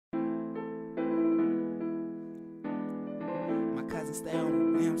cousin stay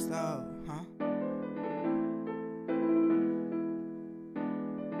on the damn stove, huh?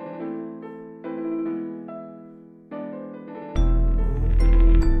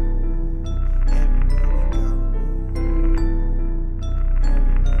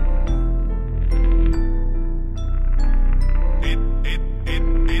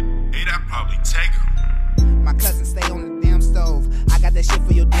 My cousin stay on the damn stove. I got that shit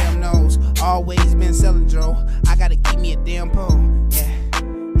for your damn nose. Always been selling dro. I gotta keep me a damn pole.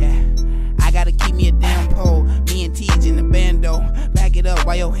 Yeah. I gotta keep me a damn pole. Me and Tej in the bando. Back it up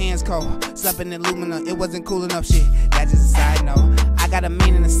while your hands cold. Slept in aluminum, it wasn't cool enough shit. That's just a side note. I got a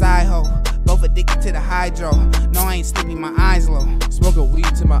man in the side hole. Both addicted to the hydro. No, I ain't sleepy, my eyes low. Smoking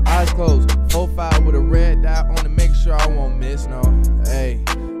weed till my eyes closed. 4-5 with a red dot on to make sure I won't miss, no. Hey,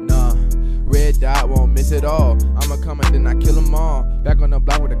 nah. Red dot won't miss it all. I'ma come and then I kill them all. Back on the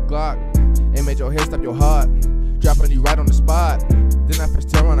block with a Glock. Ain't made your head stop your heart. Dropping you right on the spot. Then I first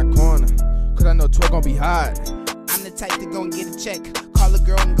turn around the corner. Cause I know twerk gon' be hot. I'm the type to go and get a check. Call a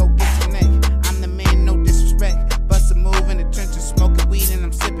girl and go get some neck. I'm the man, no disrespect. Bust a move in the trenches, smoking weed and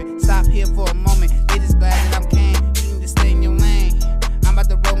I'm sipping. Stop here for a moment. They just glad that I'm can. You need to stay in your lane. I'm about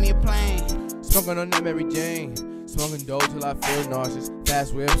to roll me a plane. Smoking on that Mary Jane. Smoking dope till I feel nauseous.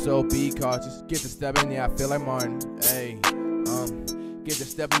 Fast whip, so be cautious. Get the stepping, yeah, I feel like Martin. Hey, get the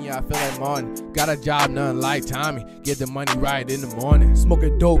stepping, yeah, I feel like Martin. Got a job, nothing like Tommy. Get the money right in the morning.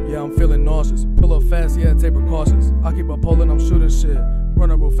 Smoking dope, yeah, I'm feeling nauseous. Pull up fast, yeah, take precautions. I keep a pole and I'm shooting shit. Run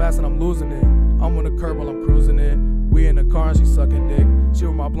up real fast and I'm losing it. I'm on the curb while I'm cruising it. We in the car and she sucking dick. She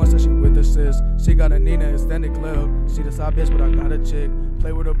with my blunts and she with the sis. She got a Nina extended clip. She the side bitch, but I got a chick.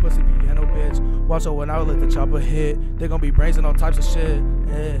 Play with her pussy, piano bitch. Watch her when I let the chopper hit. They gon' be brains and all types of shit.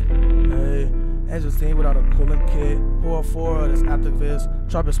 Hey. Angel team without a coolant kit. Pour a 4 of this activist.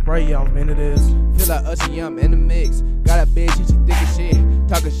 Drop a spray, yeah, I'm into this. Feel like Usher, yeah, I'm in the mix. Got a bitch and she thick as shit.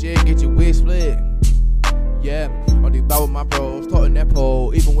 Talking shit, get your wig split. Yeah, on the block with my bros, talking that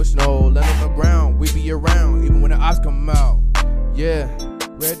pole, even with snow, land on the ground, we be around, even when the eyes come out. Yeah,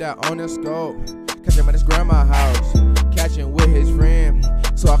 red dot on the scope, catch him at his grandma's house, catching with his friend,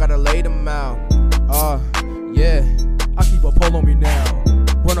 so I gotta lay them out. Yeah. I keep a pole on me now,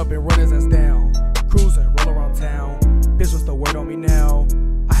 run up and run his ass down, cruising, roll around town, bitch what's the word on me now,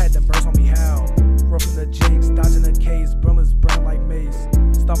 I had them birds on me how, run from the jigs, dodging the case, burners burn like mace.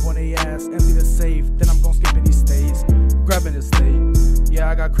 Stomp on they ass, empty the safe, then I'm gon' skip in these states. Grabbing the state, yeah,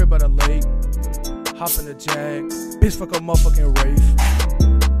 I got crib by the lake. Hop in the jag, bitch fuck a motherfucking Wraith.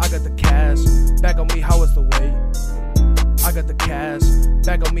 I got the cash, back on me, how is the weight? I got the cash,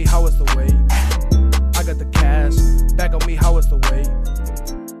 back on me, how is the weight? I got the cash, back on me, how is the weight?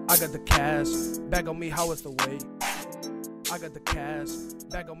 I got the cash, back on me, how is the weight? I got the cash,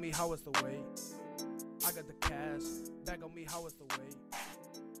 back on me, how is the weight? I got the cash, back on me, how is the weight?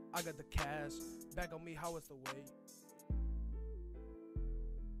 I got the cash, back on me, how is the weight?